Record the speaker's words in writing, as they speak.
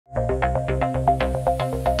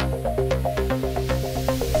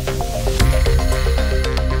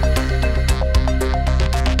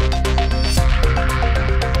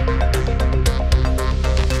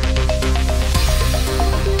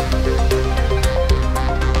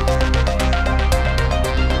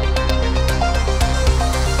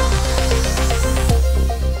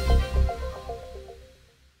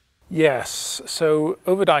Yes, so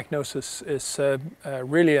overdiagnosis is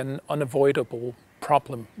really an unavoidable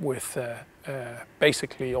problem with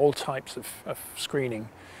basically all types of screening.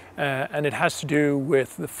 And it has to do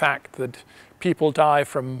with the fact that people die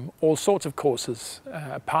from all sorts of causes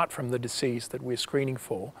apart from the disease that we're screening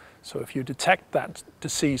for. So if you detect that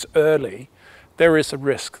disease early, there is a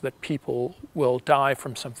risk that people will die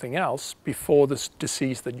from something else before this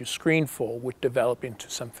disease that you screen for would develop into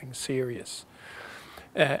something serious.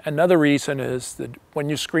 Another reason is that when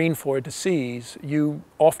you screen for a disease, you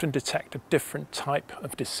often detect a different type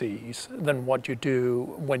of disease than what you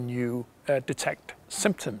do when you detect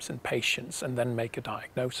symptoms in patients and then make a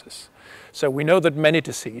diagnosis. So we know that many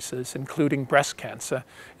diseases, including breast cancer,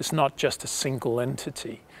 is not just a single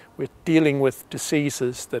entity. We're dealing with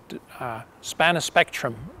diseases that span a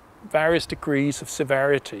spectrum, various degrees of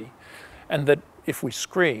severity, and that if we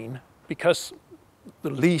screen, because the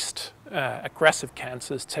least aggressive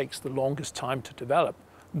cancers takes the longest time to develop,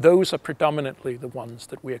 those are predominantly the ones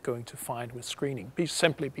that we are going to find with screening,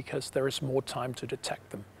 simply because there is more time to detect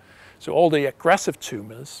them. So all the aggressive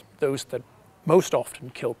tumors, those that most often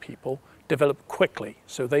kill people, develop quickly.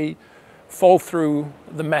 So they fall through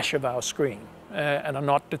the mesh of our screen and are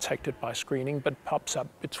not detected by screening, but pops up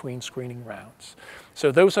between screening rounds.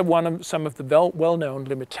 So those are some of the well-known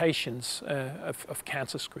limitations of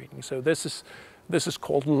cancer screening. So this is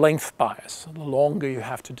called length bias. The longer you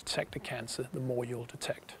have to detect a cancer, the more you'll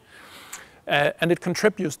detect. And it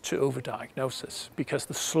contributes to overdiagnosis because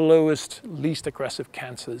the slowest, least aggressive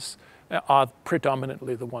cancers are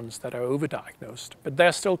predominantly the ones that are overdiagnosed. But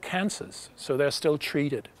they're still cancers, so they're still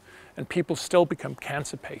treated. And people still become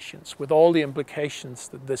cancer patients with all the implications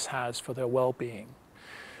that this has for their well-being.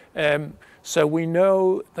 So we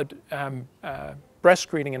know that breast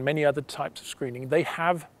screening and many other types of screening, they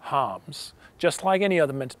have harms, just like any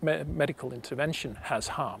other medical intervention has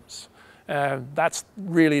harms. That's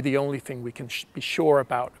really the only thing we can be sure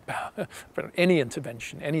about any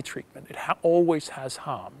intervention, any treatment. It always has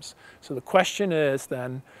harms. So the question is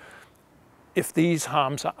then if these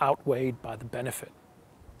harms are outweighed by the benefit.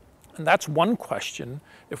 And that's one question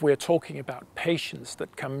if we're talking about patients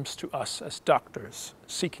that comes to us as doctors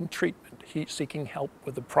seeking treatment, seeking help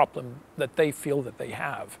with the problem that they feel that they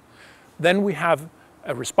have. Then we have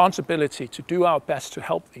a responsibility to do our best to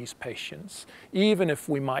help these patients, even if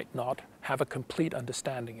we might not have a complete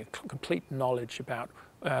understanding, a complete knowledge about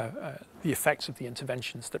the effects of the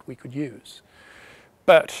interventions that we could use.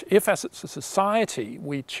 But if as a society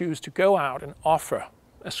we choose to go out and offer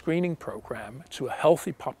a screening program to a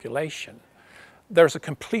healthy population, there's a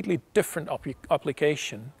completely different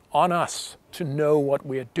obligation on us to know what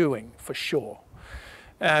we are doing for sure.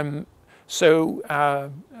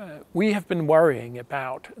 So we have been worrying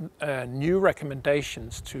about new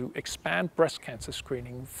recommendations to expand breast cancer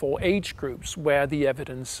screening for age groups where the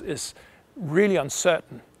evidence is really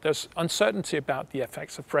uncertain. There's uncertainty about the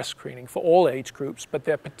effects of breast screening for all age groups, but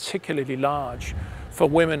they're particularly large for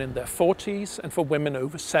women in their 40s and for women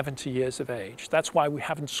over 70 years of age. That's why we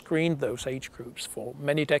haven't screened those age groups for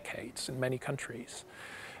many decades in many countries.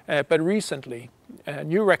 But recently,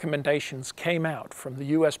 new recommendations came out from the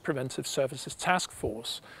US Preventive Services Task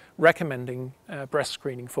Force recommending breast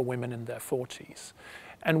screening for women in their 40s.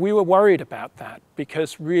 And we were worried about that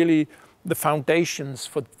because really the foundations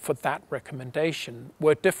for that recommendation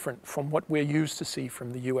were different from what we're used to see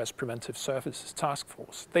from the US Preventive Services Task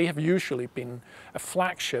Force. They have usually been a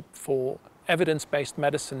flagship for evidence-based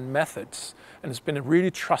medicine methods and has been a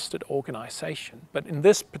really trusted organization. But in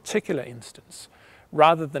this particular instance,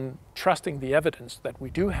 rather than trusting the evidence that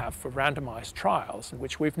we do have for randomized trials, in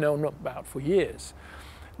which we've known about for years,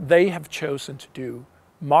 they have chosen to do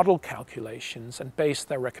model calculations and base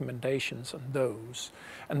their recommendations on those.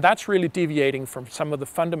 And that's really deviating from some of the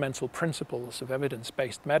fundamental principles of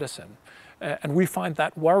evidence-based medicine. And we find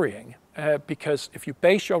that worrying because if you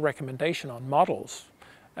base your recommendation on models,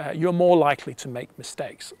 you're more likely to make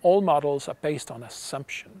mistakes. All models are based on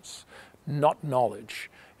assumptions, not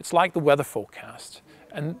knowledge. It's like the weather forecast,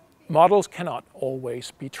 and models cannot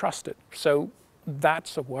always be trusted. So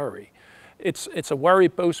that's a worry. It's a worry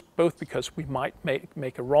both because we might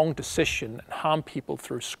make a wrong decision and harm people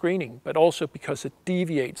through screening, but also because it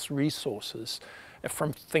deviates resources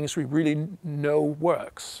from things we really know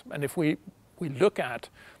works. And if we look at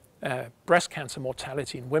breast cancer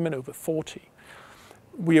mortality in women over 40,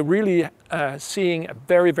 we are really seeing a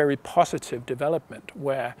very, very positive development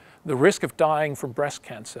where the risk of dying from breast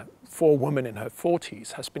cancer for a woman in her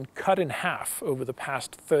 40s has been cut in half over the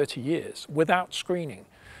past 30 years without screening.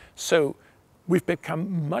 So we've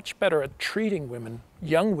become much better at treating women,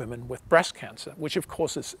 young women with breast cancer, which of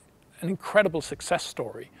course is an incredible success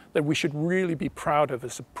story that we should really be proud of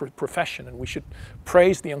as a profession, and we should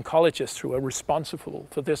praise the oncologists who are responsible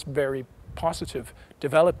for this very positive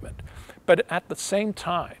development. But at the same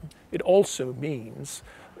time, it also means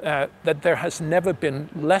that there has never been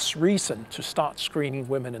less reason to start screening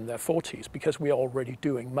women in their 40s, because we are already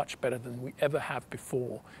doing much better than we ever have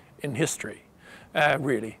before in history,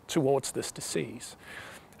 really, towards this disease.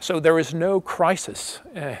 So there is no crisis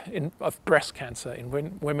of breast cancer in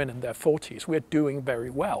women in their 40s. We're doing very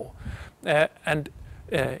well. And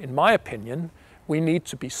in my opinion, we need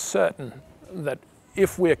to be certain that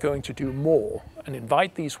if we're going to do more and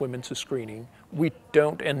invite these women to screening, we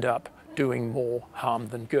don't end up doing more harm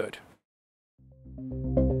than good.